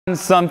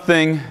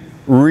Something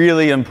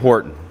really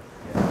important.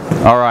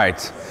 All right.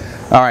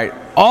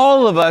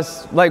 All of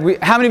us,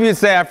 how many of you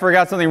say I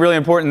forgot something really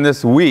important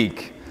this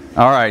week?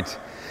 All right.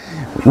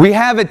 We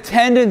have a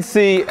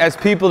tendency as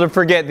people to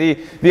forget.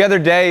 The other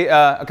day,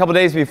 a couple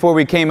days before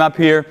we came up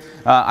here,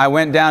 I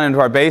went down into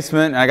our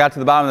basement and I got to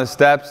the bottom of the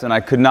steps and I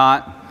could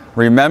not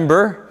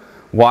remember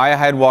why I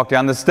had walked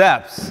down the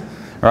steps.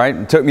 All right.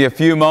 It took me a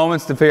few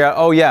moments to figure out,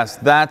 oh yes,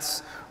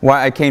 that's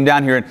why I came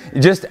down here.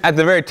 And just at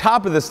the very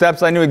top of the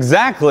steps, I knew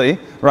exactly,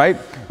 right,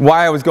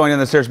 why I was going down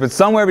the stairs. But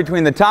somewhere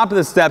between the top of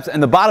the steps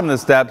and the bottom of the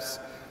steps,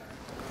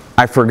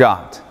 I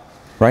forgot,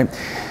 right?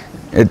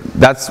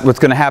 That's what's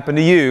going to happen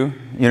to you,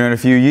 in a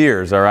few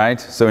years, all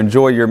right? So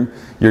enjoy your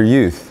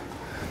youth.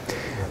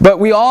 But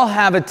we all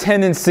have a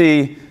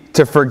tendency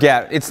to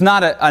forget. It's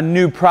not a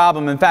new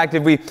problem. In fact,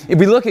 if we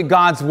look at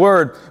God's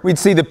Word, we'd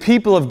see the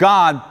people of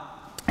God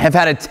have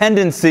had a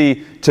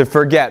tendency to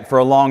forget for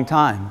a long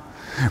time.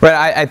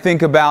 Right, I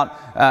think about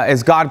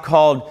as God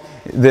called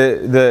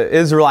the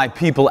Israelite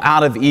people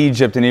out of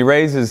Egypt, and He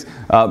raises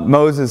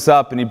Moses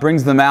up and He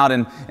brings them out,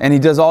 and He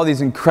does all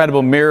these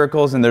incredible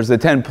miracles, and there's the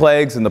 10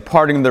 plagues and the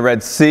parting of the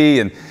Red Sea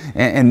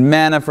and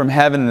manna from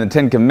heaven and the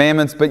 10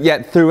 Commandments. But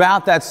yet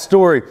throughout that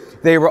story,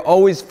 they were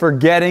always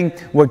forgetting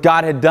what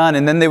God had done,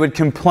 and then they would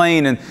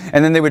complain, and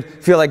then they would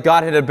feel like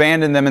God had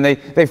abandoned them, and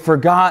they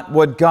forgot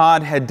what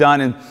God had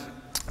done. And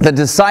the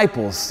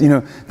disciples,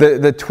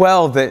 the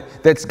 12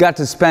 that's got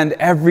to spend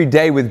every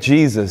day with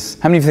Jesus.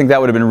 How many of you think that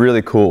would have been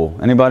really cool?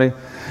 Anybody?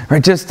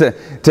 Right, just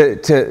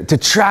to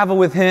travel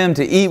with Him,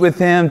 to eat with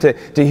Him, to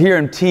hear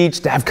Him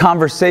teach, to have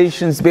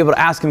conversations, to be able to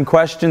ask Him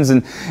questions.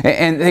 And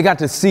they got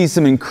to see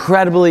some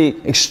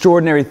incredibly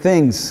extraordinary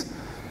things.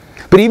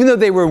 But even though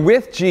they were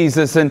with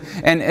Jesus and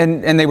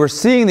they were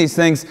seeing these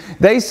things,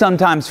 they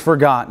sometimes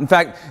forgot. In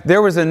fact,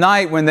 there was a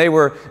night when they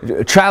were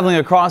traveling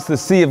across the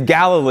Sea of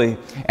Galilee,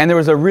 and there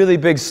was a really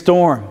big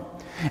storm.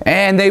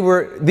 And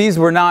these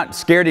were not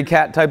scaredy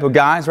cat type of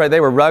guys, right? They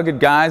were rugged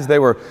guys. They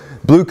were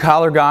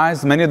blue-collar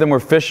guys. Many of them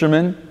were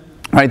fishermen,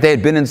 right? They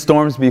had been in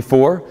storms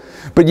before.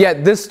 But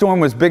yet this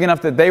storm was big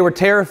enough that they were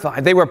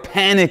terrified. They were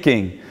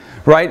panicking,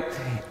 right?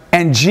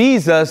 And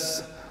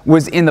Jesus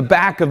was in the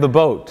back of the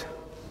boat,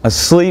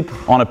 asleep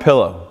on a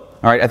pillow.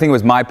 All right, I think it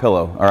was my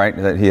pillow, all right,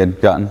 that he had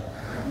gotten.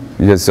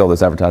 You guys saw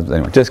this advertisement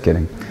anyway, just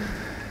kidding.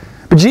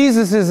 But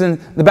Jesus is in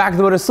the back of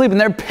the boat asleep,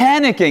 and they're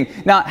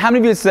panicking. Now, how many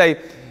of you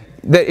say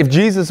that if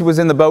Jesus was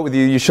in the boat with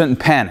you, you shouldn't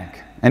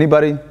panic?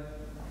 Anybody?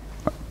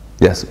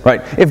 Yes,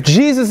 right. If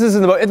Jesus is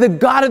in the boat, if the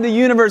God of the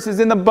universe is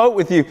in the boat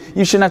with you,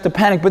 you shouldn't have to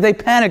panic. But they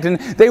panicked, and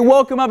they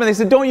woke him up, and they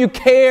said, don't you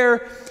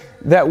care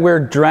that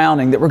we're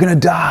drowning, that we're going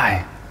to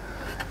die?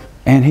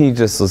 And he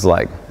just was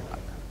like,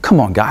 come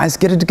on, guys,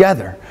 get it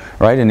together,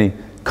 right? And he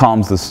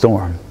calms the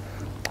storm.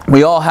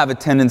 We all have a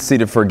tendency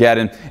to forget.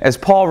 And as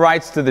Paul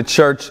writes to the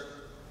church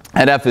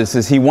at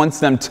Ephesus, he wants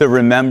them to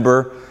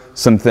remember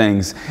some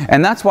things.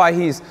 And that's why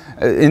he's,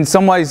 in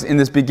some ways, in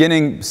this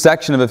beginning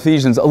section of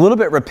Ephesians, a little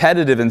bit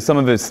repetitive in some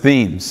of his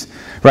themes,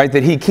 right?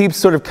 That he keeps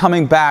sort of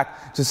coming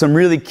back to some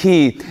really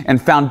key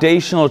and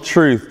foundational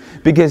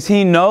truth, because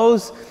he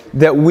knows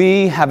that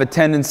we have a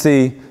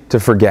tendency to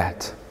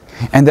forget,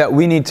 and that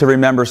we need to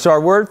remember. So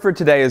our word for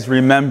today is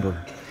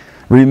remember.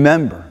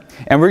 Remember.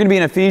 And we're going to be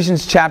in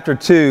Ephesians chapter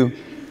 2,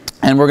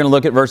 and we're going to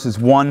look at verses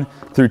 1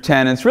 through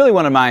 10. And it's really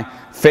one of my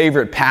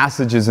favorite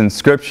passages in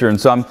Scripture,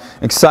 and so I'm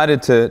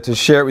excited to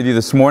share it with you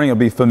this morning. It'll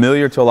be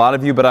familiar to a lot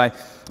of you, but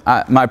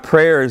my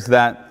prayer is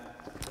that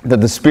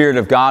the Spirit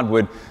of God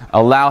would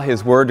allow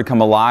His Word to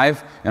come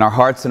alive in our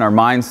hearts and our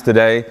minds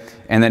today,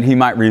 and that He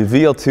might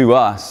reveal to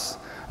us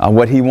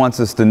what He wants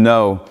us to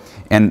know,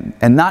 and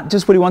not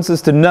just what He wants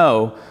us to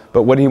know,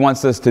 but what He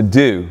wants us to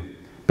do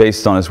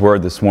based on His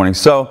Word this morning.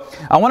 So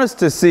I want us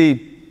to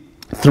see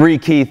three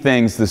key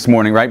things this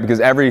morning, right?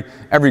 Because every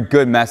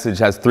good message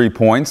has 3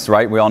 points,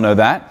 right? We all know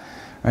that.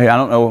 Right? I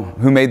don't know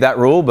who made that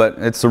rule, but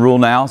it's the rule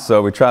now,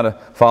 so we try to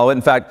follow it.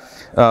 In fact,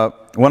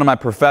 one of my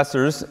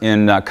professors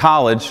in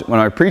college, one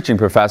of my preaching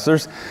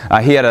professors,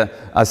 he had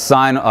a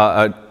sign,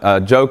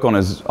 a joke on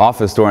his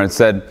office door, and it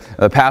said,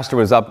 the pastor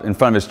was up in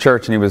front of his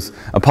church and he was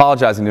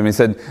apologizing to him. He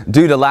said,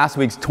 due to last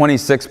week's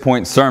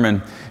 26-point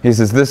sermon, he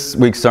says, this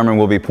week's sermon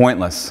will be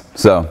pointless.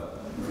 So,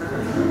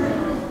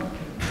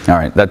 all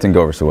right, that didn't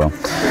go over so well.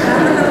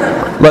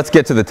 Let's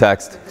get to the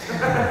text.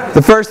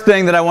 The first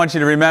thing that I want you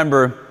to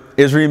remember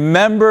is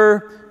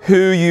remember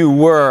who you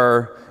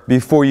were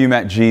before you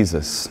met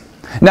Jesus.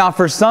 Now,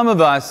 for some of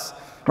us,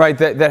 right,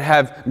 that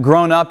have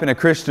grown up in a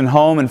Christian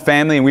home and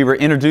family, and we were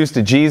introduced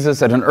to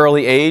Jesus at an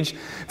early age,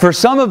 for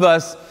some of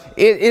us,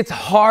 it's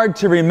hard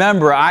to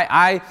remember.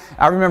 I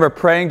remember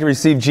praying to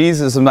receive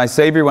Jesus as my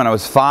Savior when I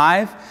was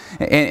 5,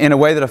 in a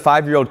way that a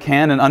 5-year-old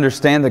can and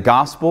understand the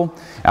gospel.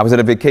 I was at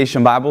a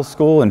vacation Bible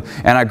school, and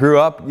I grew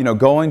up,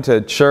 going to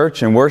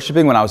church and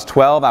worshiping. When I was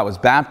 12, I was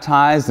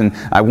baptized, and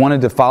I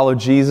wanted to follow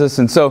Jesus.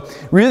 And so,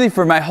 really,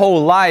 for my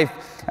whole life,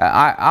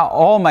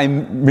 all my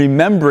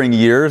remembering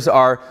years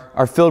are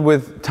filled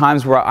with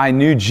times where I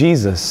knew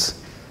Jesus.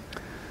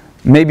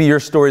 Maybe your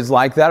story's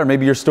like that, or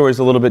maybe your story's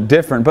a little bit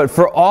different. But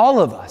for all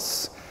of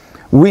us,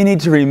 we need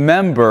to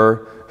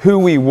remember who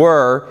we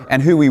were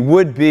and who we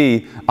would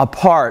be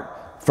apart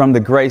from the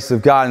grace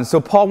of God. And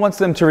so Paul wants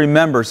them to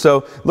remember.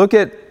 So look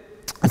at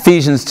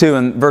Ephesians 2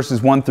 and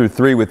verses 1 through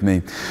 3 with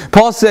me.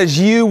 Paul says,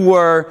 you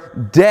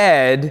were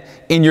dead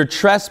in your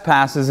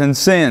trespasses and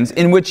sins,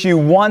 in which you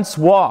once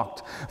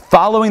walked,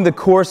 following the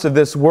course of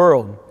this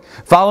world,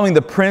 following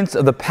the prince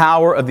of the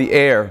power of the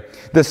air,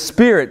 the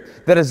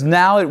spirit that is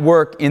now at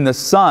work in the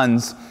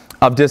sons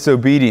of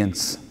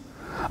disobedience,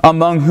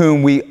 among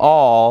whom we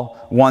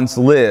all once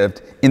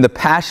lived in the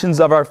passions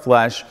of our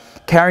flesh,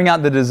 carrying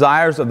out the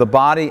desires of the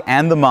body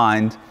and the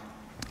mind,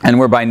 and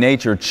were by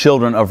nature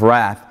children of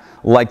wrath,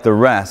 like the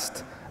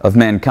rest of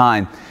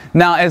mankind.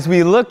 Now, as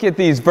we look at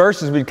these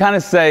verses, we kind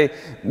of say,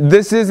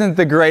 this isn't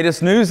the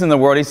greatest news in the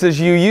world. He says,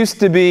 you used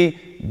to be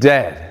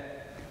dead.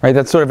 Right?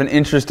 That's sort of an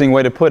interesting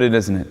way to put it,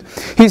 isn't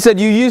it? He said,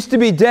 you used to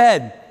be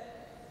dead.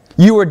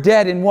 You were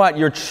dead in what?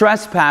 Your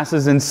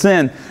trespasses and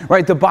sin.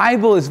 Right? The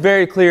Bible is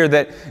very clear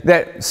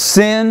that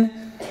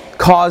sin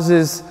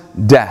causes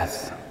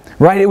death.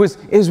 Right? It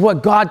was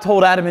what God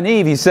told Adam and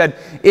Eve. He said,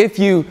 if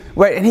you,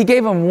 right, and He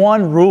gave them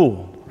one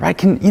rule.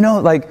 Right?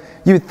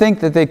 You would think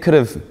that they could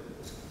have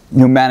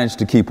managed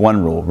to keep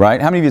one rule,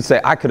 right? How many of you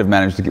say, I could have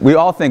managed to keep? We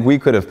all think we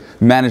could have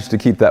managed to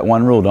keep that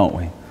one rule, don't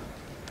we?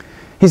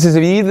 He says,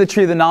 if you eat of the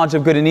tree of the knowledge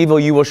of good and evil,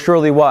 you will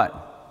surely what?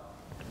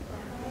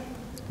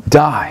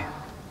 Die.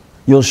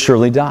 You'll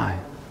surely die.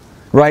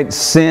 Right?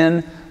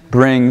 Sin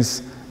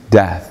brings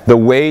death. The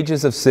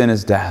wages of sin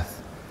is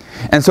death.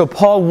 And so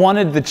Paul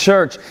wanted the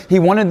church, he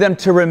wanted them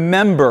to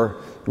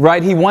remember,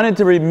 right? He wanted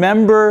to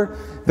remember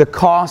the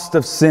cost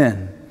of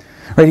sin.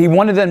 Right? He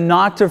wanted them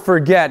not to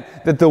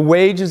forget that the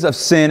wages of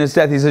sin is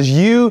death. He says,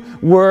 you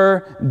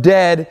were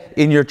dead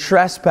in your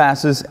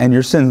trespasses and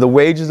your sins. The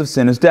wages of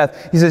sin is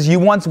death. He says, you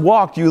once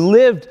walked, you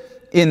lived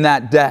in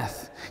that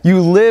death.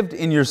 You lived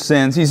in your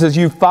sins. He says,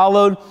 you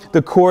followed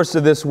the course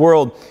of this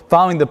world,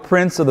 following the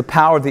prince of the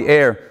power of the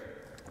air,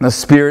 the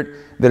spirit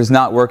that is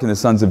not working the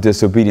sons of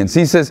disobedience.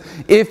 He says,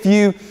 if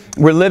you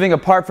were living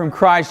apart from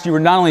Christ, you were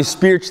not only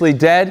spiritually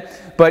dead,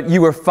 but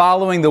you were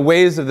following the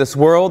ways of this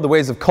world, the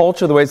ways of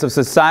culture, the ways of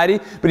society.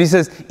 But he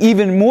says,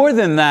 even more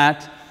than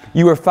that,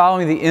 you were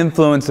following the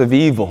influence of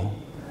evil,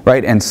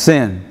 right? And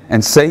sin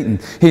and Satan.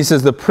 He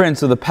says, the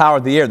prince of the power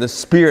of the air, the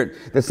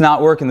spirit that's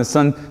not working, the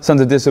sons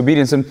of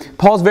disobedience. And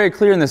Paul's very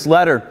clear in this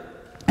letter,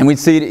 and we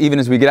see it even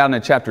as we get out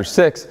into chapter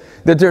 6,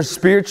 that there's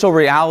spiritual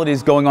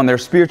realities going on.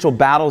 There's spiritual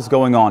battles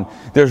going on.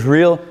 There's a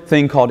real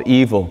thing called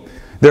evil.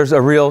 There's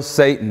a real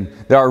Satan.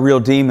 There are real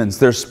demons.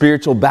 There's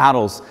spiritual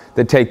battles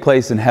that take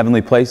place in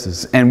heavenly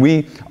places. And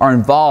we are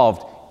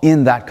involved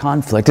in that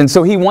conflict. And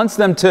so he wants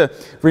them to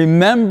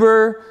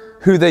remember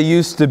who they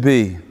used to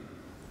be.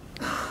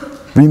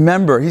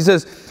 Remember. He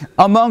says,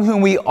 among whom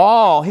we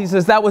all, he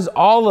says, that was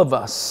all of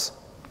us.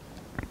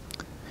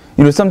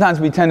 Sometimes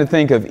we tend to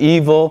think of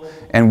evil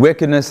and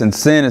wickedness and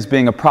sin as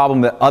being a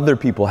problem that other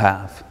people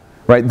have.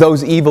 Right?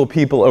 Those evil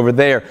people over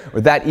there,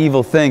 or that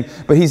evil thing.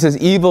 But he says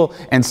evil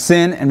and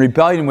sin and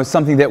rebellion was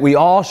something that we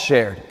all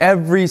shared.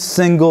 Every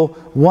single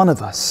one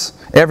of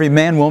us. Every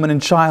man, woman,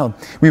 and child.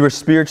 We were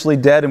spiritually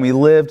dead and we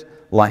lived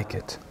like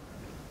it.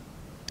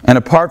 And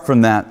apart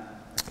from that,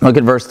 look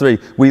at verse 3.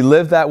 We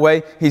lived that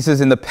way, he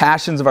says, in the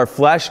passions of our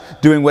flesh,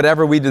 doing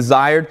whatever we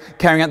desired,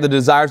 carrying out the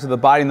desires of the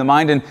body and the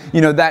mind. And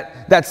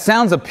that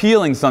sounds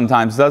appealing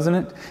sometimes, doesn't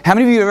it? How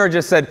many of you have ever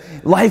just said,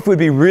 life would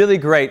be really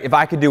great if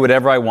I could do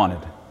whatever I wanted?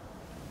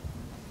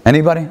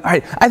 Anybody? All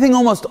right. I think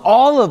almost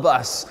all of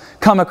us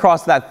come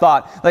across that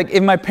thought. Like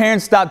if my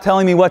parents stopped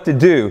telling me what to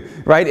do,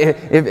 right?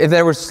 If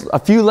there was a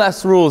few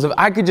less rules, if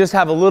I could just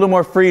have a little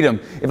more freedom,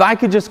 if I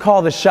could just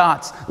call the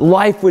shots,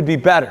 life would be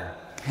better.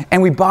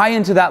 And we buy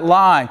into that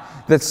lie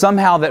that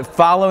somehow that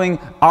following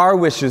our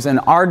wishes and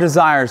our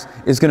desires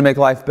is going to make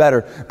life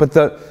better. But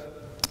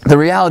the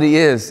reality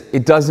is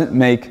it doesn't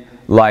make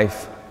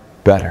life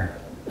better.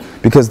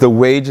 Because the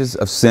wages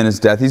of sin is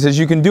death. He says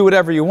you can do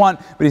whatever you want,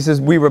 but he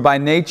says we were by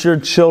nature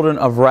children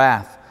of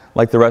wrath,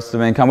 like the rest of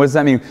mankind. What does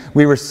that mean?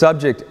 We were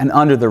subject and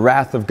under the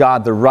wrath of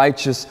God, the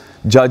righteous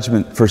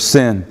judgment for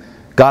sin.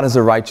 God is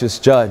a righteous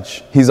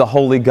judge. He's a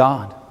holy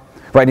God.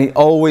 Right? He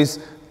always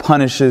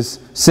punishes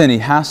sin. He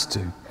has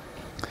to.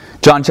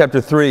 John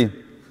chapter 3,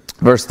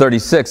 verse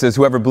 36 says,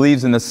 whoever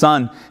believes in the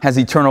Son has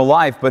eternal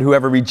life, but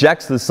whoever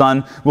rejects the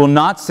Son will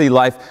not see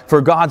life,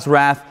 for God's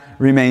wrath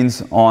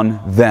remains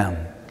on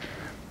them.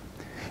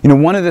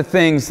 One of the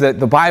things that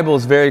the Bible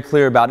is very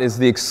clear about is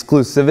the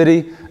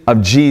exclusivity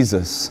of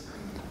Jesus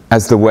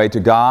as the way to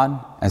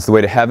God, as the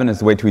way to heaven, as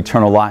the way to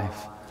eternal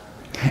life.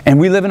 And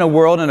we live in a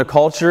world and a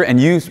culture, and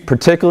you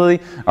particularly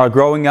are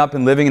growing up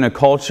and living in a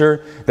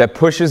culture that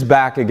pushes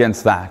back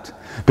against that.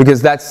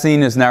 Because that's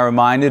seen as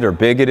narrow-minded or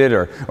bigoted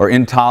or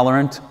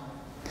intolerant.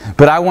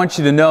 But I want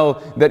you to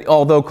know that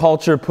although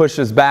culture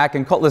pushes back,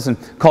 and listen,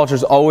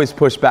 cultures always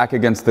push back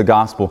against the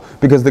gospel,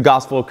 because the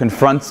gospel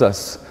confronts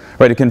us.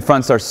 Right? It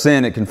confronts our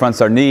sin, it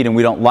confronts our need, and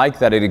we don't like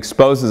that. It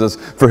exposes us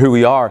for who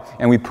we are,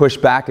 and we push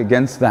back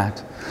against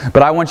that.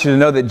 But I want you to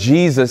know that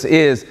Jesus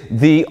is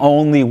the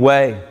only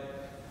way.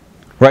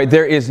 Right?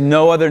 There is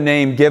no other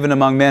name given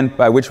among men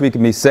by which we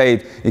can be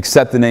saved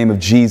except the name of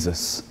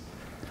Jesus.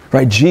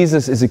 Right?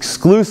 Jesus is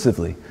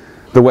exclusively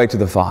the way to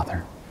the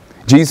Father.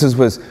 Jesus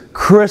was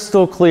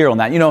crystal clear on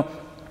that. You know,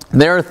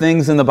 there are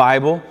things in the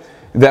Bible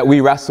that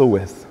we wrestle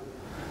with.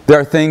 There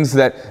are things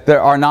that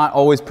are not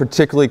always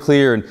particularly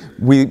clear, and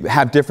we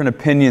have different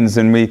opinions,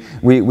 and we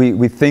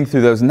think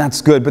through those, and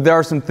that's good. But there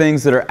are some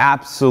things that are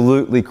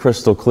absolutely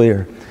crystal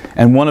clear.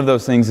 And one of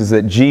those things is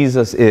that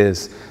Jesus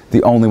is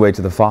the only way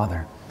to the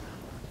Father.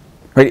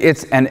 Right?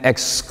 It's an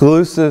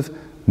exclusive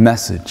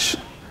message.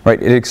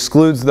 Right? It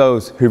excludes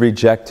those who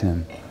reject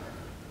Him.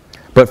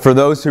 But for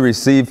those who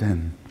receive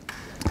Him,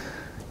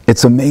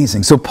 it's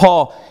amazing. So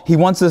Paul, he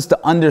wants us to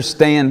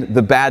understand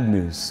the bad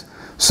news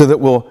so that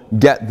we'll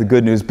get the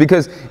good news.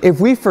 Because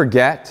if we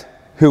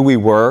forget who we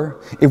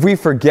were, if we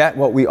forget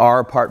what we are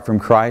apart from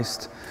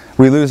Christ,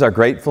 we lose our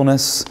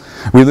gratefulness,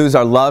 we lose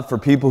our love for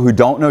people who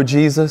don't know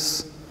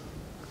Jesus.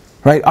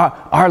 Right?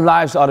 Our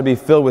lives ought to be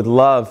filled with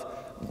love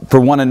for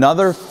one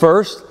another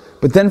first,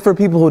 but then for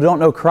people who don't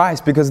know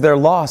Christ because they're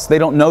lost. They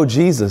don't know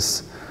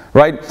Jesus.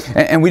 Right?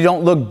 And we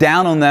don't look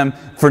down on them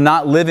for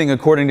not living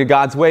according to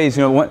God's ways.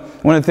 You know,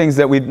 one of the things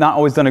that we've not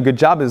always done a good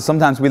job is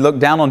sometimes we look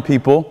down on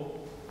people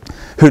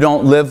who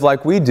don't live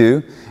like we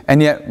do, and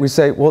yet we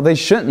say, well, they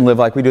shouldn't live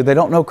like we do. They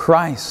don't know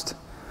Christ.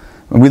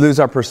 And we lose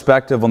our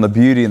perspective on the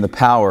beauty and the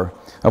power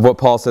of what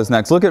Paul says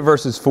next. Look at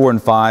verses 4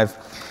 and 5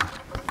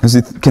 as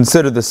we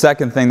consider the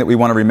second thing that we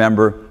want to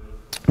remember.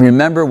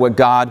 Remember what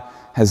God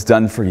has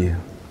done for you.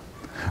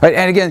 Right?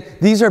 And again,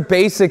 these are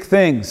basic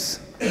things,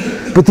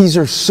 but these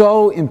are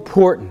so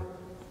important.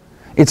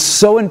 It's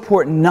so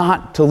important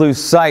not to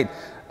lose sight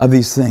of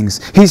these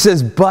things. He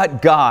says,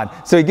 but God.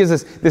 So he gives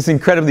us this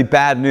incredibly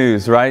bad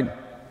news, right?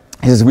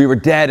 He says, we were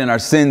dead in our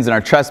sins and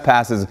our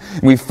trespasses.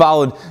 And we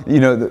followed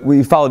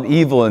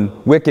evil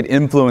and wicked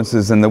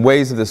influences and the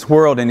ways of this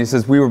world. And he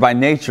says, we were by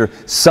nature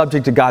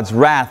subject to God's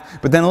wrath.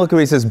 But then look at what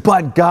he says,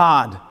 but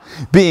God,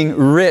 being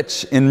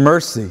rich in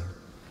mercy,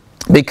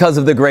 because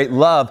of the great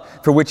love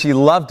for which He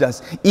loved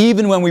us,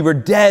 even when we were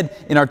dead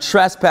in our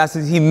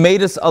trespasses, He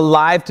made us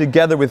alive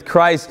together with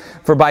Christ.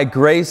 For by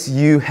grace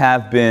you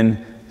have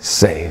been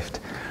saved.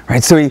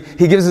 Right? So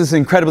he gives us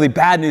incredibly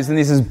bad news, and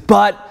he says,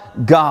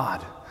 but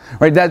God.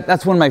 Right?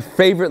 That's one of my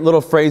favorite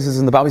little phrases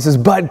in the Bible. He says,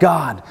 but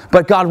God.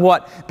 But God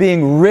what?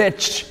 Being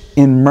rich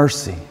in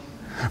mercy.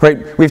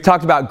 Right? We've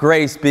talked about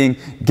grace being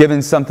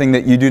given something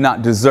that you do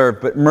not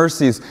deserve, but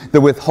mercy is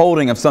the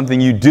withholding of something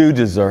you do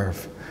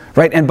deserve.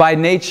 Right? And by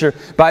nature,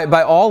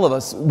 by all of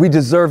us, we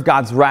deserve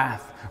God's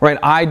wrath. Right?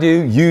 I do,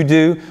 you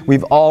do.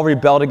 We've all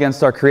rebelled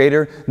against our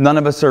Creator. None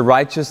of us are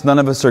righteous. None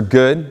of us are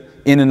good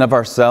in and of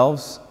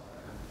ourselves.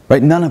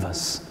 Right? None of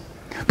us.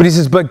 But he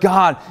says, but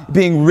God,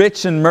 being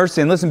rich in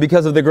mercy, and listen,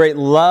 because of the great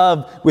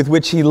love with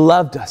which He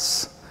loved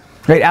us.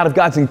 Right? Out of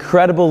God's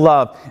incredible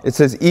love, it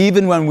says,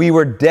 even when we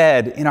were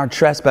dead in our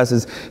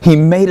trespasses, He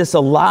made us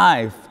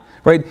alive.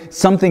 Right?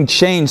 Something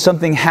changed.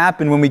 Something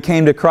happened when we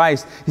came to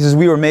Christ. He says,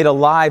 we were made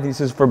alive. He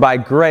says, for by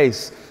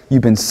grace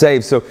you've been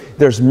saved. So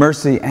there's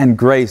mercy and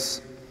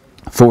grace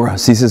for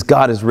us. He says,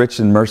 God is rich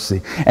in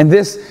mercy. And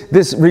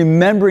this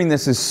remembering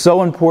this is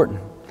so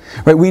important.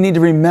 Right? We need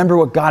to remember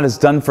what God has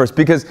done for us,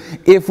 because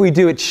if we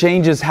do, it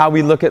changes how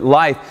we look at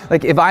life.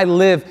 Like if I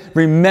live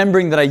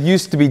remembering that I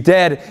used to be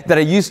dead, that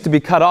I used to be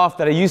cut off,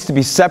 that I used to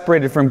be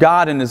separated from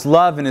God and His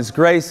love and His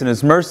grace and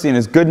His mercy and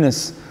His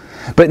goodness.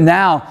 But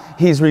now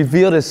He's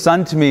revealed His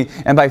Son to me,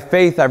 and by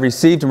faith I've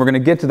received, and we're going to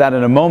get to that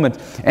in a moment.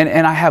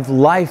 And I have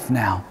life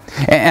now.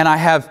 And I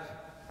have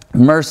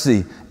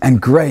mercy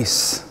and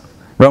grace.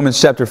 Romans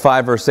chapter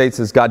 5 verse 8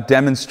 says, God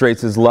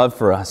demonstrates His love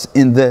for us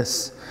in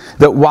this,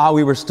 that while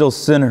we were still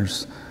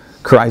sinners,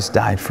 Christ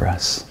died for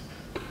us.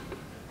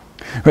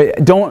 Right?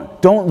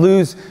 Don't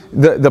lose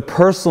the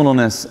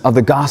personalness of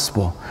the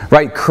gospel.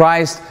 Right?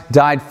 Christ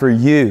died for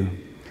you.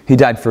 He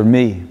died for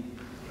me.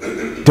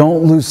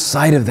 Don't lose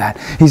sight of that.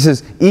 He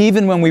says,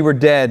 even when we were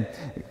dead,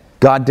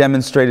 God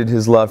demonstrated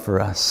His love for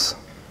us.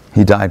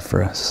 He died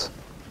for us.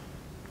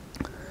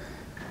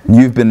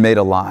 You've been made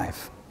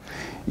alive.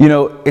 You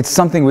know, it's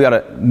something we ought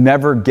to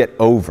never get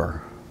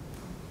over.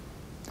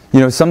 You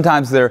know,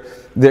 sometimes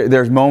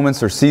there's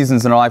moments or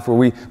seasons in our life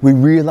where we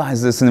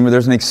realize this, and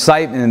there's an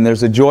excitement and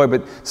there's a joy,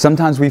 but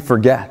sometimes we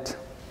forget.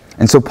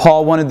 And so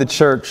Paul wanted the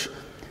church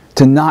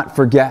to not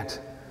forget,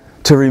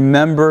 to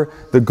remember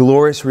the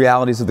glorious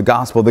realities of the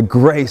gospel, the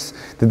grace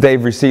that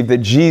they've received, that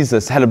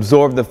Jesus had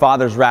absorbed the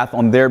Father's wrath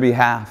on their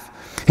behalf.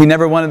 He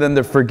never wanted them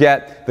to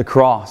forget the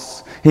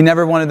cross. He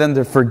never wanted them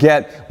to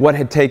forget what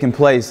had taken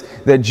place,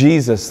 that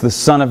Jesus, the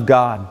Son of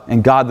God,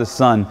 and God the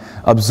Son,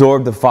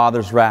 absorbed the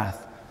Father's wrath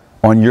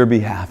on your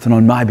behalf and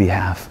on my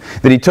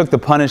behalf. That He took the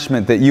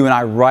punishment that you and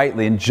I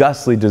rightly and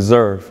justly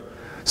deserve,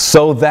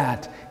 so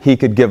that He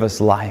could give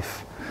us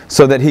life,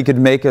 so that He could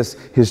make us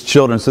His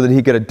children, so that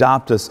He could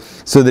adopt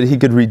us, so that He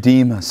could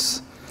redeem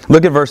us.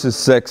 Look at verses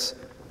 6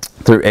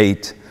 through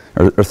 8,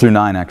 or through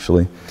 9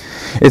 actually.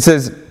 It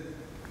says,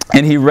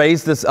 and He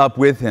raised us up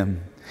with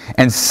Him,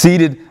 and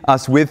seated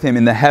us with Him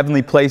in the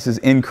heavenly places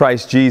in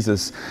Christ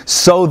Jesus,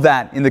 so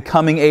that in the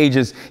coming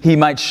ages He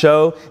might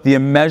show the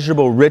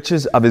immeasurable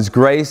riches of His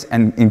grace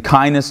and in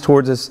kindness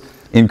towards us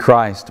in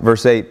Christ.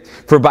 Verse 8,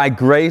 for by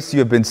grace you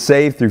have been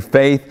saved through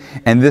faith,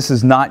 and this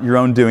is not your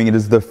own doing. It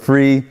is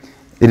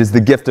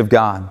the gift of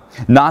God,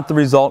 not the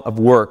result of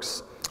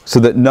works, so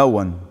that no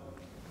one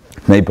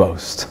may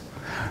boast.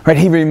 Right?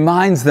 He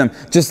reminds them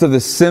just of the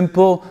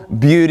simple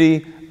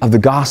beauty of the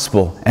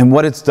gospel and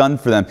what it's done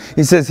for them.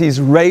 He says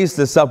He's raised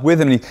us up with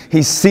Him.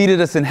 He's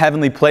seated us in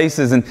heavenly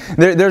places. And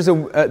there's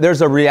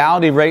a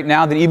reality right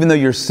now that even though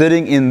you're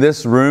sitting in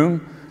this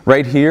room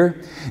right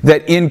here,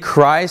 that in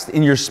Christ,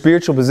 in your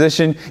spiritual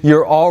position,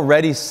 you're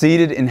already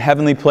seated in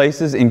heavenly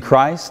places in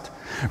Christ.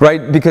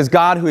 Right? Because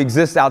God, who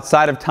exists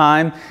outside of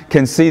time,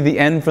 can see the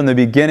end from the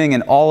beginning,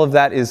 and all of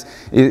that is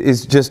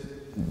just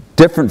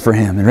different for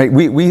Him. And right?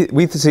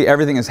 We see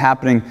everything is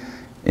happening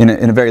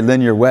in a very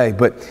linear way,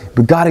 but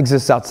God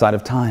exists outside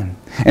of time.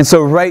 And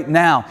so right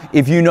now,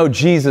 if you know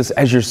Jesus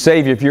as your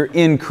Savior, if you're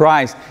in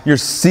Christ, you're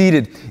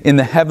seated in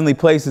the heavenly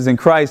places in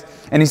Christ.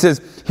 And He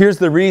says, here's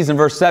the reason,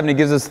 verse 7, He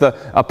gives us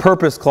a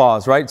purpose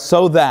clause, right?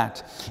 So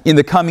that in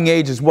the coming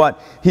ages,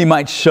 what? He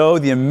might show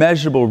the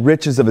immeasurable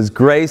riches of His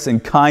grace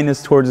and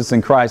kindness towards us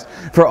in Christ.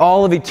 For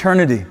all of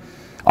eternity,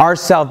 our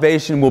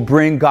salvation will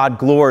bring God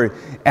glory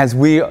as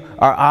we are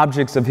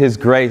objects of His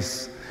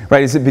grace.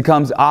 Right, as it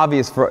becomes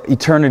obvious for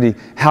eternity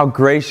how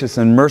gracious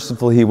and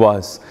merciful He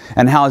was,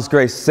 and how His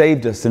grace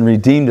saved us and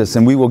redeemed us,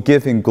 and we will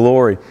give Him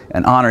glory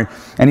and honor.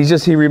 And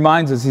He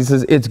reminds us, He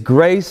says, it's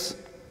grace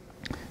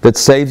that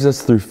saves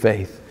us through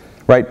faith.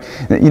 Right?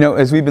 You know,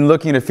 as we've been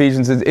looking at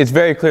Ephesians, it's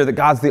very clear that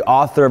God's the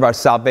author of our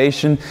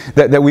salvation,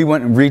 that we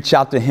wouldn't reach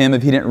out to Him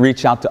if He didn't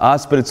reach out to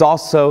us. But it's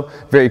also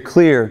very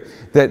clear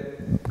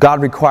that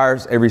God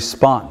requires a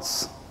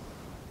response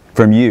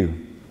from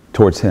you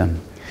towards Him.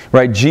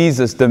 Right?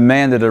 Jesus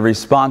demanded a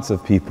response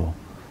of people.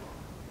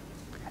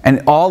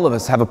 And all of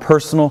us have a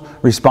personal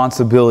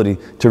responsibility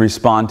to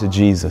respond to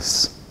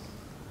Jesus.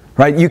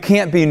 Right? You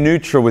can't be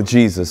neutral with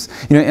Jesus.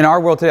 You know, in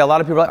our world today, a lot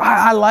of people are like,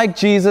 I like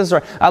Jesus,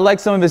 or I like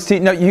some of His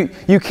teaching. No,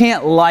 you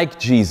can't like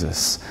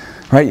Jesus.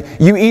 Right?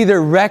 You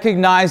either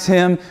recognize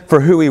Him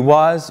for who He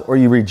was, or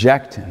you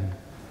reject Him.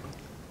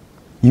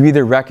 You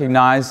either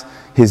recognize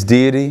His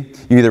deity,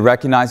 you either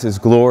recognize His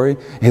glory,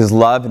 His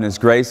love and His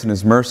grace and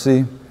His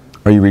mercy,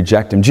 or you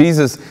reject Him.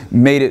 Jesus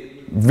made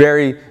it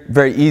very,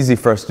 very easy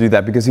for us to do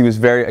that, because He was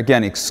very,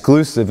 again,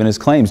 exclusive in His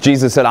claims.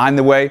 Jesus said, I'm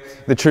the way,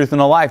 the truth,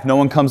 and the life. No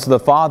one comes to the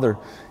Father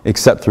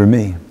except through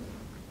me.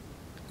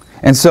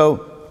 And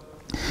so,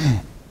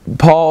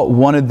 Paul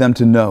wanted them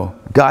to know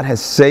God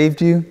has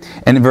saved you.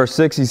 And in verse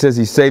 6, he says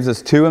He saves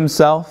us to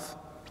Himself.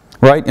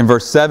 Right? In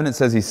verse 7, it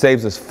says He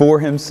saves us for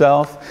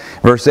Himself.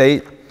 Verse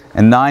 8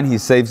 and 9, He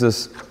saves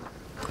us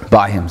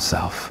by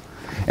Himself.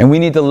 And we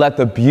need to let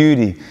the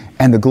beauty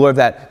and the glory of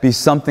that be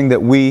something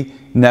that we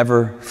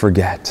never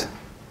forget.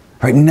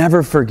 Right?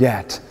 Never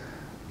forget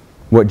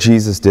what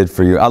Jesus did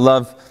for you. I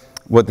love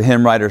what the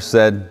hymn writer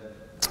said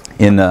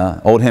in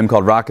an old hymn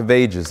called Rock of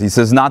Ages. He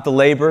says, not the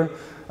labor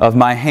of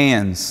my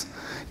hands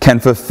can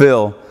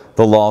fulfill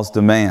the law's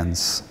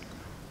demands.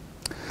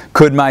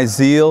 Could my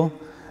zeal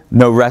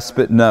no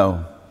respite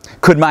know?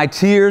 Could my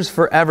tears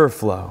forever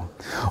flow?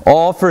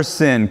 All for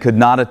sin could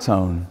not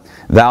atone.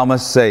 Thou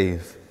must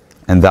save,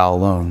 and Thou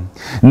alone.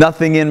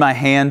 Nothing in my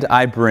hand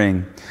I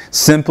bring,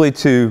 simply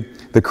to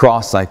the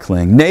cross I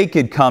cling.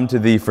 Naked come to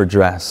Thee for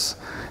dress,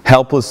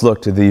 helpless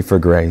look to Thee for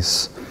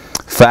grace.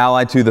 Foul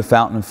I to the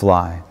fountain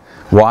fly,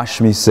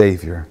 wash me,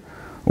 Savior,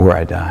 or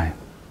I die.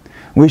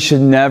 We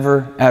should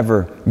never,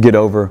 ever get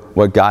over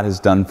what God has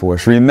done for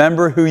us.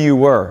 Remember who you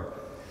were.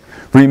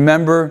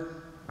 Remember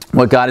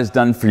what God has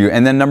done for you.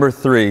 And then number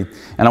 3,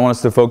 and I want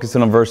us to focus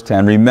in on verse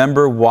 10.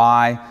 Remember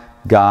why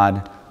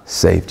God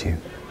saved you.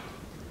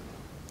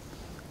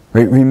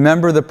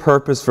 Remember the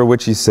purpose for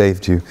which He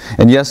saved you.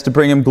 And yes, to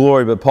bring Him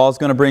glory, but Paul's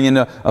going to bring in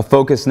a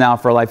focus now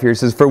for our life here. He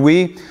says, for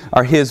we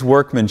are His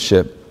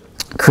workmanship,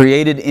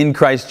 created in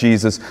Christ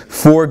Jesus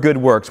for good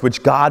works,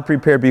 which God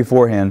prepared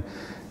beforehand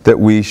that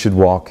we should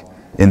walk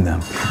in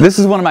them. This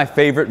is one of my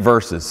favorite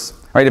verses.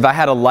 Right? If I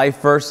had a life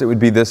verse, it would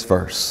be this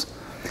verse.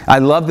 I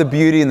love the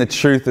beauty and the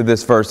truth of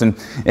this verse.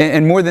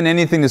 And more than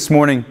anything this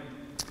morning,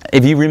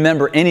 if you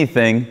remember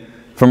anything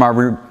from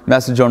our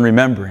message on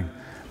remembering,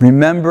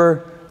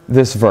 remember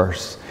this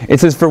verse.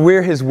 It says, for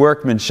we're His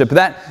workmanship.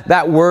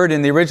 That word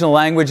in the original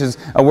language is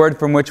a word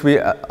from which we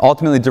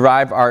ultimately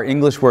derive our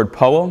English word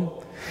poem.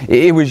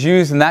 It was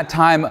used in that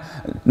time,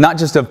 not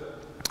just of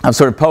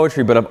sort of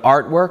poetry, but of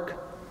artwork.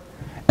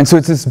 And so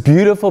it's this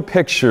beautiful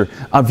picture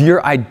of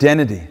your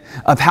identity,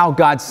 of how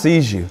God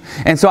sees you.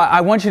 And so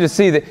I want you to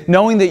see that,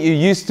 knowing that you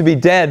used to be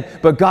dead,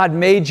 but God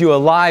made you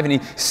alive, and He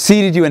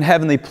seated you in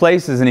heavenly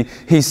places, and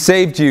He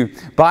saved you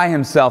by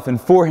Himself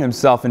and for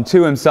Himself and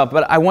to Himself.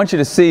 But I want you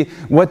to see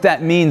what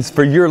that means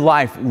for your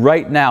life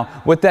right now,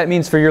 what that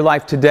means for your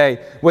life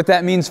today, what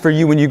that means for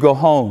you when you go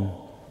home.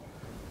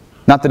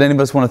 Not that any of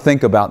us want to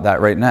think about that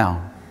right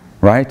now,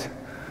 right?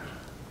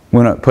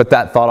 We want to put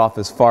that thought off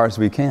as far as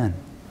we can.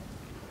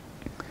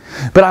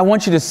 But I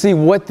want you to see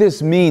what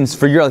this means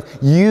for your life.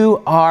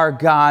 You are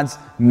God's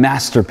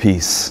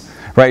masterpiece.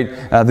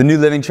 Right? The New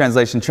Living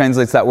Translation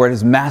translates that word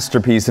as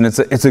masterpiece, and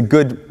it's a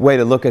good way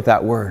to look at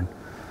that word.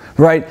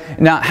 Right?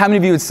 Now, how many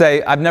of you would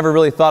say, I've never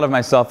really thought of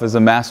myself as a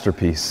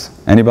masterpiece?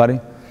 Anybody?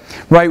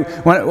 Right?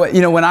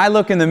 When I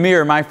look in the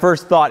mirror, my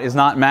first thought is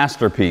not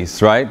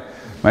masterpiece, right?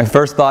 My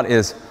first thought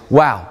is,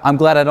 wow, I'm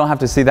glad I don't have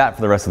to see that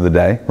for the rest of the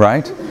day,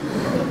 right?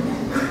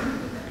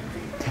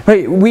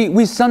 Right?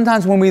 We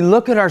sometimes, when we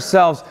look at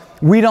ourselves,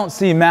 we don't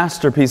see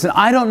masterpiece. And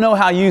I don't know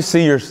how you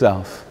see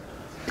yourself.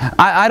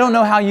 I don't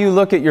know how you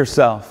look at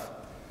yourself.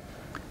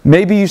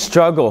 Maybe you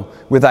struggle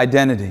with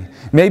identity.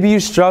 Maybe you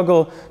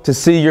struggle to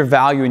see your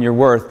value and your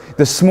worth.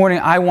 This morning,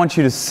 I want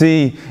you to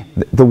see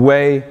the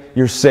way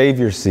your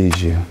Savior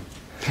sees you.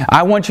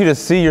 I want you to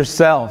see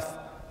yourself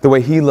the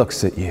way He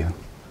looks at you.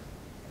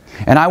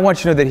 And I want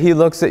you to know that He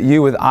looks at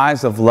you with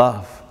eyes of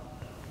love.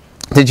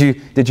 Did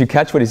you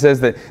catch what He says?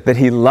 That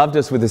He loved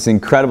us with this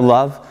incredible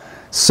love,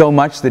 so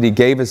much that He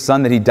gave His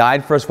Son, that He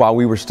died for us while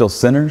we were still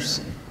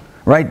sinners?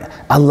 Right?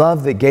 A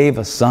love that gave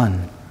a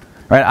Son.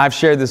 Right? I've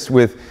shared this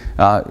with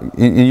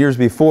in years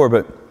before,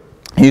 but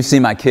you've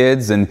seen my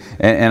kids, and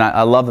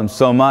I love them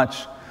so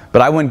much.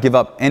 But I wouldn't give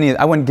up any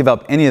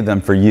of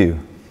them for you.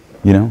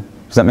 You know?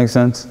 Does that make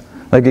sense?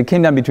 Like, it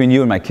came down between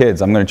you and my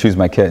kids. I'm going to choose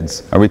my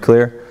kids. Are we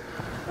clear?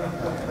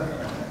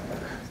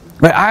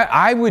 But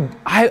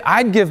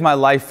I'd give my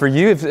life for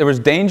you. If there was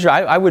danger,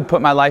 I would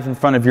put my life in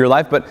front of your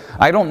life. But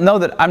I don't know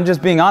that, I'm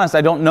just being honest,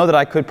 I don't know that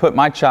I could put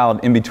my child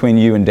in between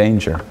you and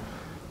danger.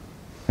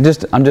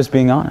 I'm just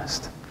being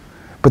honest.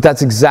 But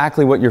that's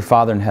exactly what your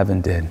Father in heaven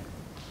did.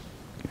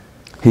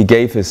 He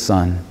gave His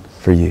Son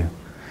for you.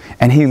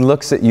 And He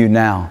looks at you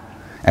now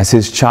as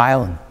His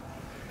child.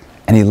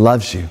 And He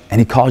loves you. And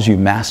He calls you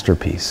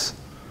masterpiece.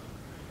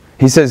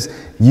 He says,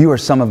 you are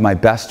some of my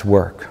best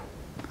work.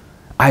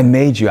 I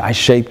made you. I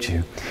shaped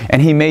you. And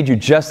He made you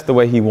just the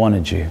way He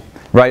wanted you.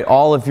 Right?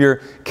 All of your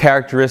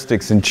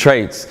characteristics and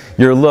traits,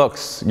 your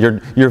looks,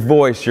 your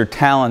voice, your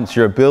talents,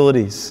 your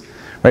abilities,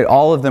 right?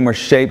 All of them were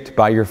shaped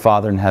by your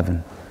Father in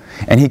heaven.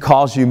 And He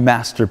calls you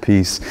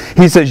masterpiece.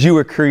 He says you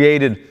were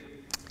created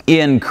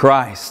in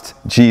Christ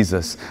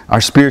Jesus.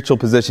 Our spiritual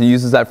position, He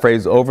uses that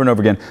phrase over and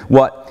over again.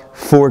 What?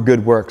 For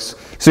good works.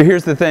 So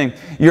here's the thing.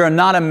 You're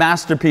not a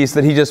masterpiece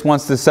that He just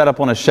wants to set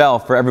up on a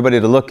shelf for everybody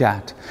to look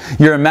at.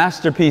 You're a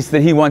masterpiece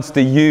that He wants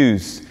to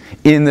use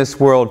in this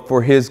world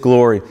for His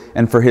glory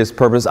and for His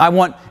purpose. I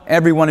want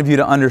every one of you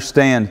to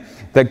understand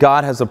that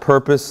God has a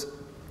purpose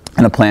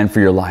and a plan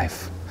for your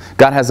life.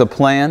 God has a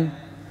plan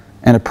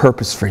and a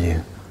purpose for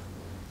you.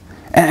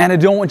 And I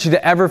don't want you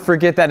to ever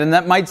forget that. And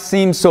that might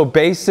seem so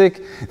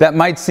basic, that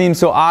might seem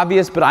so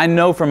obvious, but I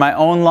know from my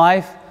own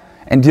life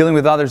and dealing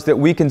with others that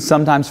we can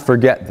sometimes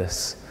forget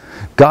this.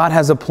 God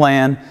has a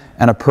plan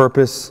and a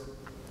purpose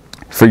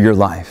for your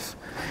life.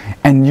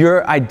 And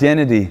your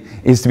identity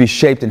is to be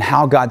shaped in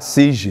how God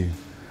sees you,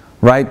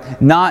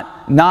 right?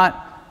 Not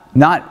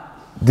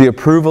the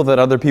approval that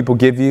other people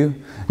give you,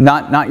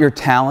 not your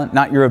talent,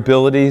 not your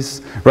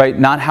abilities, right?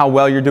 Not how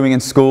well you're doing in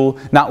school,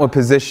 not what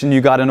position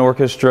you got in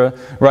orchestra,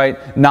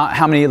 right? Not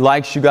how many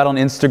likes you got on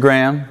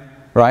Instagram,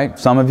 right?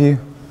 Some of you,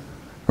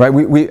 right?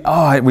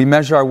 We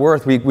measure our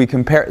worth, we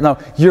compare. No,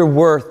 your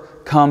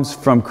worth comes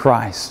from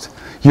Christ.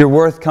 Your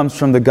worth comes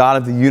from the God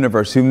of the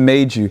universe who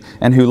made you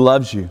and who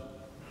loves you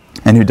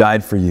and who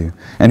died for you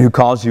and who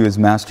calls you His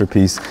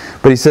masterpiece.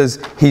 But He says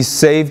He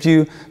saved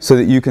you so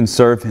that you can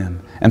serve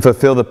Him and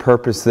fulfill the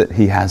purpose that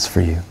He has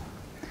for you.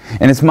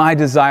 And it's my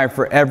desire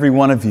for every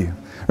one of you.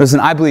 Listen,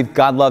 I believe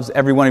God loves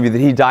every one of you, that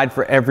He died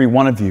for every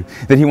one of you,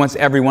 that He wants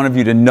every one of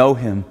you to know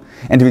Him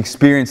and to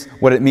experience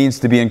what it means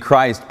to be in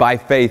Christ by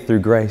faith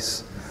through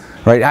grace.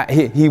 Right?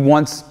 He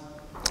wants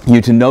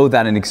you to know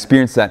that and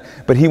experience that,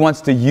 but He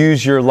wants to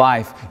use your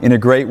life in a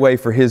great way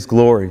for His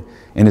glory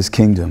in His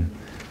kingdom.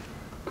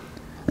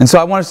 And so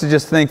I want us to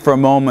just think for a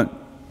moment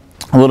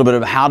a little bit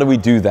of how do we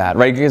do that,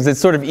 right? Because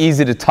it's sort of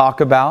easy to talk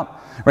about.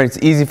 Right? It's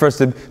easy for us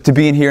to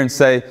be in here and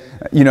say,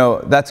 you know,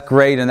 that's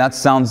great and that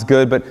sounds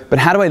good, but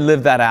how do I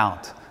live that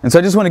out? And so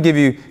I just want to give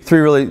you 3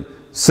 really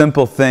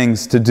simple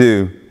things to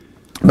do,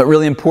 but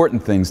really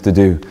important things to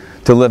do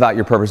to live out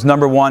your purpose.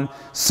 Number 1,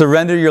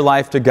 surrender your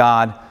life to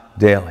God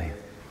daily.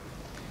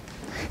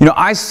 You know,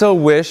 I so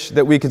wish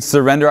that we could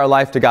surrender our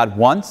life to God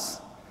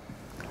once,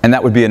 and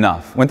that would be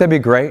enough. Wouldn't that be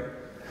great?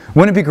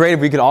 Wouldn't it be great if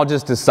we could all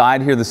just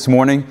decide here this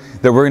morning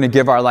that we're going to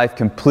give our life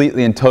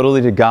completely and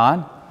totally to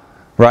God?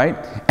 Right?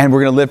 And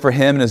we're going to live for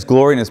Him and His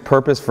glory and His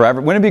purpose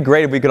forever. Wouldn't it be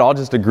great if we could all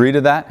just agree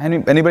to that?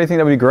 Anybody think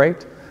that would be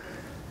great?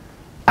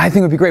 I think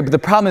it would be great. But the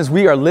problem is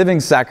we are living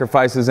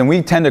sacrifices and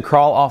we tend to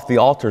crawl off the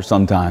altar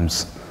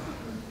sometimes.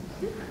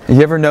 Have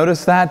you ever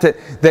noticed that?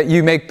 That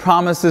you make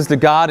promises to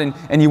God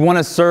and you want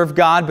to serve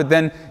God, but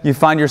then you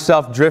find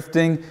yourself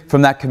drifting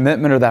from that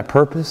commitment or that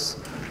purpose?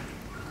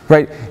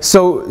 Right?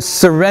 So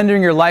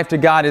surrendering your life to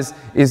God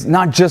is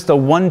not just a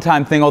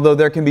one-time thing, although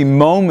there can be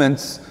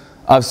moments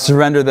of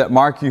surrender that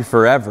mark you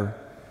forever.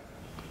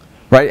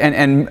 Right?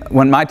 And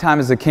when my time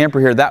as a camper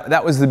here,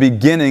 that was the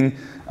beginning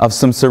of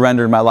some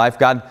surrender in my life.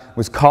 God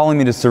was calling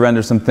me to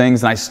surrender some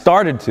things, and I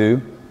started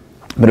to,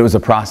 but it was a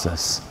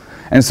process.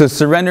 And so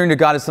surrendering to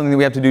God is something that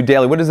we have to do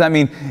daily. What does that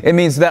mean? It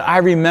means that I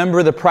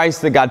remember the price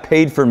that God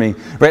paid for me,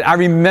 right? I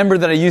remember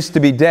that I used to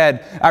be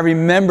dead. I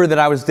remember that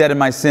I was dead in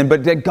my sin,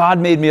 but that God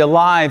made me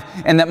alive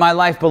and that my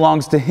life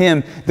belongs to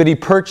Him, that He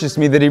purchased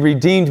me, that He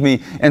redeemed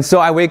me. And so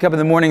I wake up in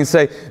the morning and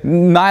say,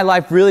 my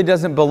life really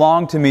doesn't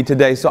belong to me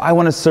today, so I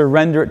want to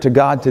surrender it to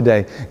God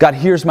today. God,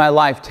 here's my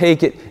life.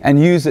 Take it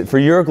and use it for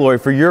your glory,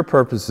 for your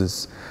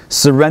purposes.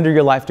 Surrender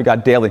your life to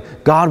God daily.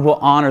 God will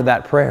honor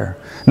that prayer.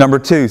 Number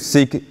 2,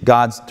 seek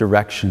God's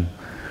direction.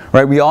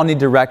 Right? We all need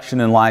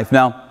direction in life.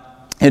 Now,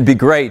 it'd be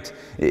great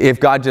if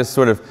God just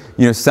sort of,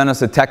 sent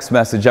us a text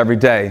message every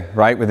day,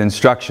 right, with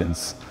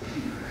instructions.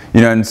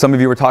 And some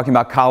of you were talking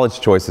about college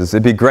choices.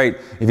 It'd be great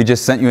if He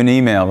just sent you an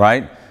email,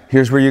 right?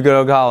 Here's where you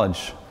go to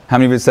college. How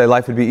many of you say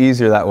life would be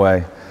easier that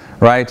way,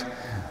 right?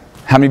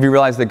 How many of you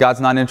realize that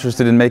God's not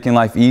interested in making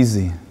life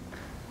easy,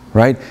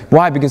 right?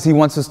 Why? Because He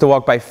wants us to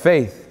walk by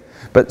faith.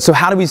 But so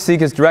how do we seek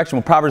His direction?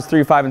 Well, Proverbs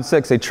 3, 5, and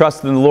 6 say,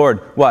 trust in the Lord,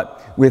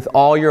 what? With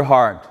all your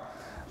heart,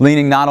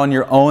 leaning not on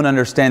your own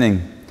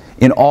understanding.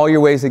 In all your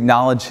ways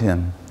acknowledge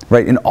Him,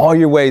 right? In all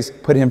your ways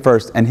put Him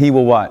first, and He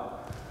will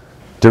what?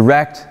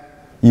 Direct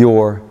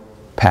your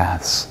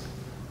paths.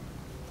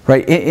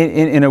 Right?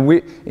 In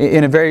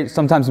a very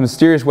sometimes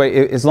mysterious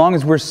way, as long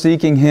as we're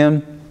seeking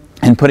Him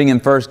and putting Him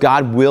first,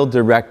 God will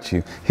direct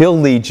you. He'll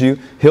lead you.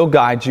 He'll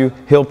guide you.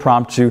 He'll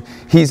prompt you.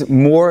 He's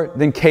more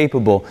than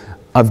capable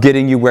of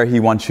getting you where He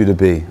wants you to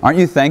be. Aren't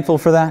you thankful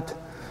for that?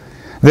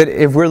 That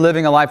if we're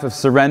living a life of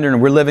surrender and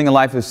we're living a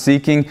life of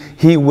seeking,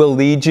 He will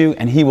lead you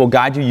and He will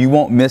guide you. You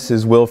won't miss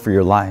His will for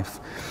your life.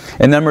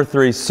 And number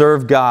 3,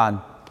 serve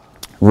God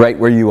right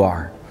where you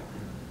are.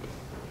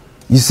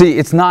 You see,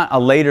 it's not a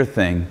later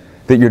thing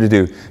that you're to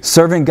do.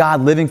 Serving God,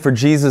 living for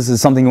Jesus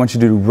is something He wants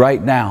you to do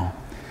right now.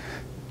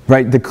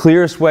 Right? The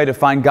clearest way to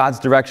find God's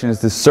direction is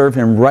to serve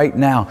Him right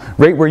now,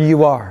 right where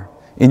you are.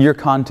 In your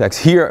context.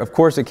 Here, of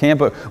course, at camp,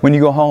 but when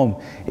you go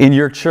home, in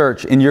your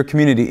church, in your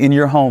community, in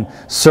your home,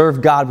 serve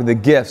God with the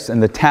gifts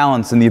and the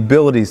talents and the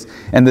abilities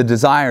and the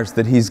desires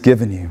that He's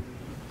given you.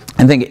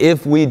 And think,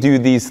 if we do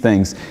these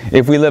things,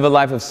 if we live a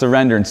life of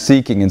surrender and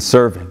seeking and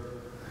serving,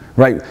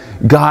 right,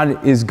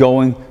 God is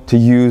going to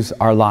use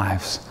our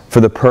lives for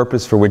the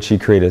purpose for which He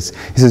created us.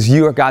 He says,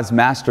 you are God's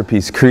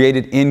masterpiece,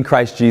 created in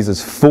Christ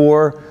Jesus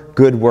for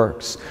good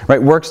works.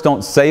 Right? Works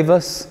don't save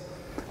us,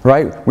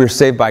 right? We're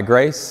saved by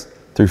grace,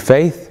 through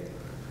faith,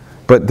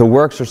 but the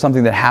works are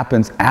something that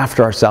happens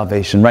after our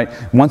salvation, right?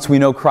 Once we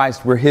know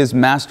Christ, we're His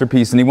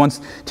masterpiece, and He wants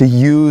to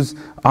use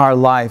our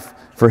life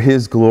for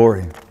His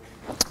glory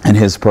and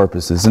His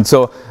purposes. And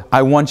so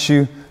I want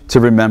you to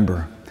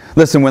remember.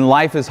 Listen, when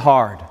life is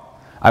hard,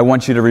 I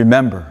want you to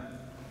remember.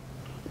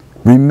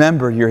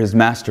 Remember you're His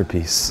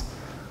masterpiece.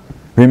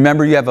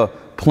 Remember you have a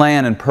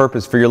plan and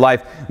purpose for your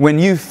life. When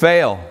you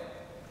fail,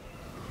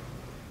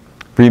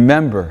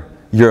 remember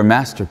you're a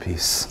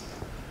masterpiece.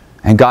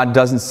 And God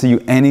doesn't see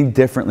you any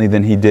differently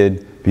than He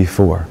did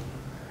before.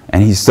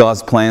 And He still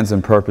has plans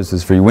and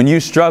purposes for you. When you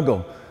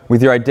struggle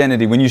with your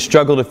identity, when you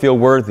struggle to feel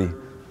worthy,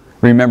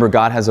 remember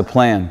God has a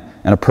plan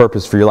and a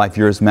purpose for your life.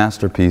 You're His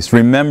masterpiece.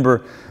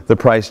 Remember the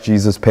price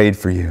Jesus paid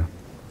for you.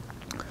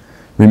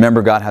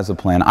 Remember God has a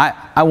plan.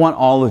 I want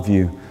all of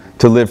you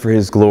to live for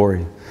His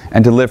glory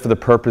and to live for the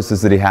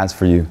purposes that He has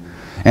for you.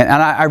 And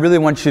I really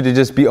want you to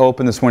just be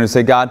open this morning and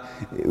say, God,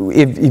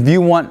 if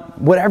you want,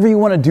 whatever you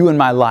want to do in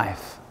my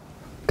life,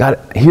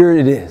 God, here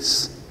it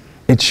is.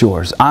 It's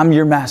yours. I'm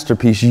your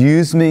masterpiece.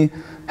 Use me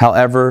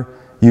however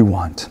you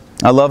want.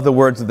 I love the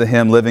words of the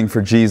hymn, Living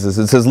for Jesus.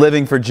 It says,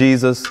 living for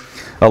Jesus,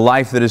 a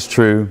life that is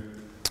true,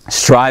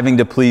 striving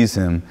to please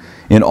Him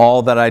in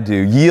all that I do,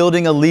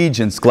 yielding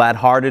allegiance,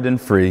 glad-hearted and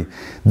free.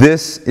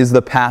 This is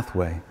the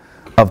pathway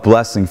of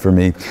blessing for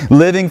me.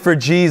 Living for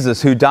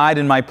Jesus, who died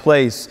in my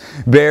place,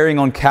 bearing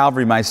on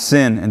Calvary my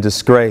sin and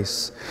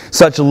disgrace.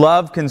 Such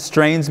love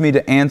constrains me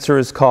to answer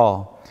His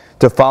call,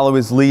 to follow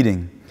His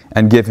leading,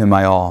 and give Him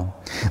my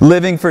all.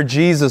 Living for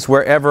Jesus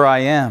wherever I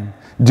am,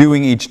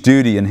 doing each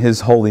duty in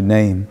His holy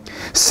name.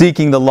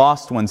 Seeking the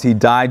lost ones He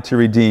died to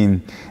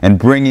redeem, and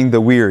bringing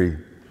the weary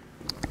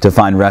to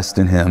find rest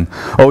in Him.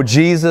 Oh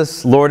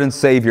Jesus, Lord and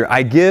Savior,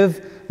 I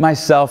give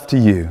myself to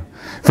You.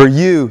 For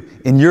You,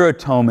 in Your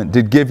atonement,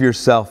 did give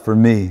Yourself for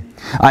me.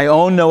 I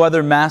own no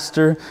other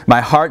master.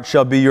 My heart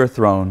shall be Your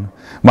throne.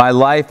 My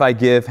life I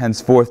give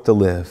henceforth to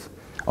live.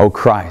 O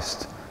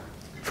Christ,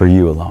 for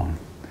You alone.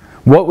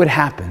 What would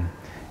happen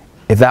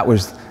if that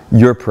was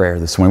your prayer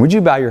this morning? Would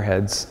you bow your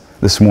heads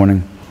this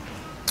morning?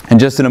 And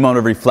just in a moment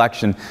of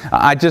reflection,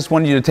 I just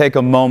want you to take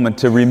a moment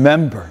to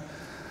remember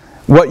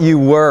what you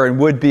were and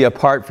would be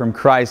apart from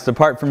Christ,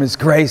 apart from His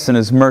grace and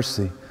His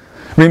mercy.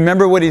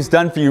 Remember what He's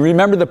done for you.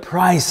 Remember the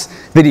price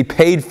that He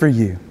paid for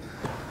you.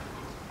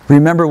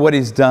 Remember what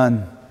He's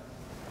done.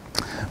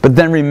 But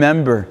then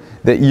remember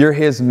that you're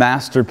His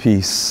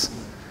masterpiece.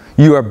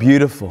 You are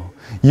beautiful.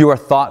 You are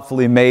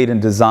thoughtfully made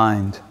and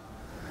designed.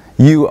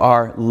 You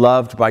are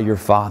loved by your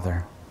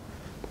Father.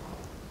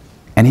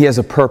 And He has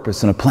a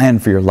purpose and a plan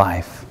for your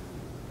life.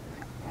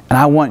 And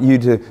I want you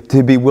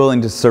to be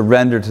willing to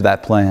surrender to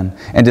that plan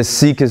and to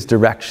seek His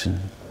direction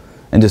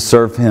and to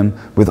serve Him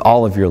with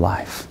all of your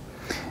life.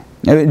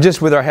 And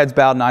just with our heads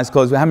bowed and eyes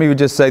closed, how many would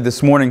just say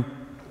this morning,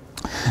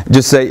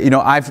 just say,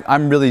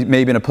 I'm really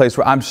maybe in a place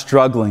where I'm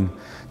struggling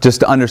just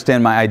to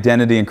understand my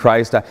identity in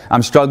Christ.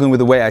 I'm struggling with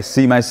the way I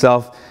see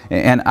myself.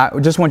 And I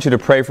just want you to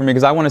pray for me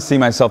because I want to see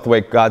myself the way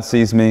God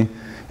sees me.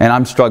 And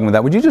I'm struggling with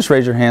that. Would you just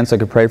raise your hand so I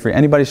could pray for you?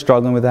 Anybody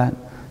struggling with that?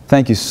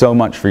 Thank you so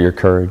much for your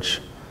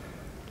courage.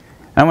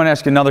 I want to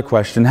ask you another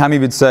question. How many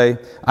would say,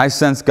 I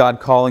sense God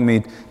calling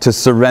me to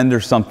surrender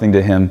something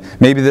to Him?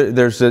 Maybe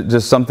there's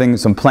just something,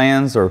 some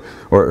plans or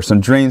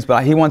some dreams,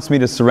 but He wants me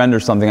to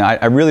surrender something.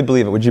 I really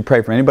believe it. Would you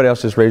pray for anybody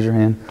else? Just raise your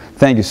hand.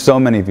 Thank you, so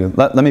many of you.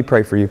 Let me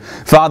pray for you.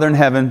 Father in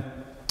heaven,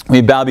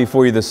 we bow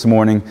before you this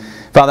morning.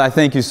 Father, I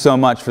thank you so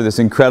much for this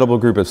incredible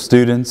group of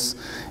students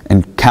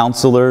and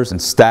counselors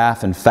and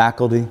staff and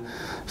faculty.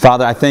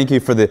 Father, I thank you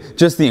for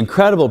just the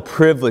incredible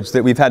privilege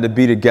that we've had to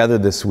be together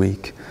this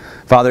week.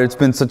 Father, it's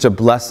been such a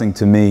blessing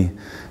to me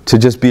to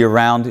just be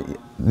around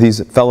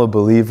these fellow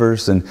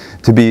believers and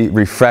to be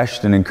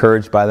refreshed and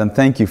encouraged by them.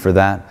 Thank you for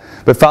that.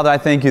 But Father, I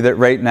thank you that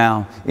right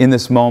now, in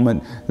this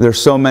moment, there's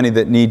so many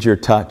that need your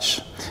touch.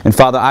 And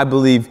Father, I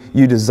believe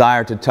you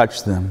desire to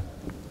touch them.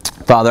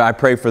 Father, I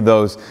pray for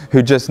those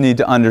who just need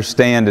to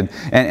understand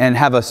and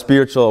have a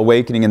spiritual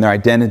awakening in their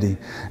identity.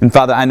 And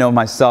Father, I know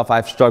myself,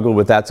 I've struggled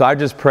with that. So I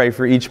just pray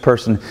for each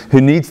person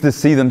who needs to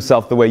see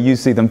themselves the way you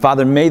see them.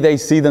 Father, may they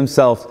see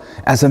themselves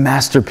as a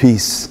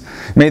masterpiece.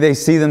 May they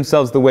see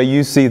themselves the way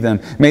you see them.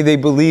 May they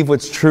believe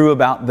what's true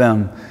about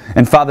them.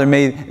 And Father,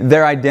 may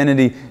their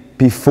identity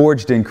be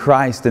forged in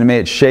Christ and may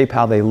it shape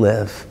how they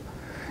live.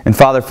 And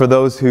Father, for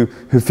those who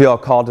feel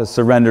called to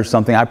surrender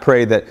something, I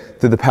pray that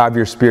through the power of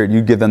your Spirit,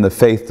 you give them the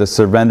faith to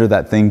surrender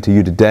that thing to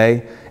you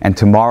today and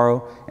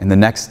tomorrow and the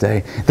next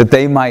day, that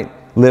they might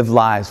live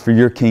lives for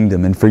your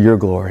kingdom and for your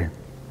glory.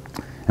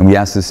 And we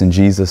ask this in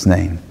Jesus'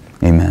 name.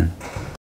 Amen.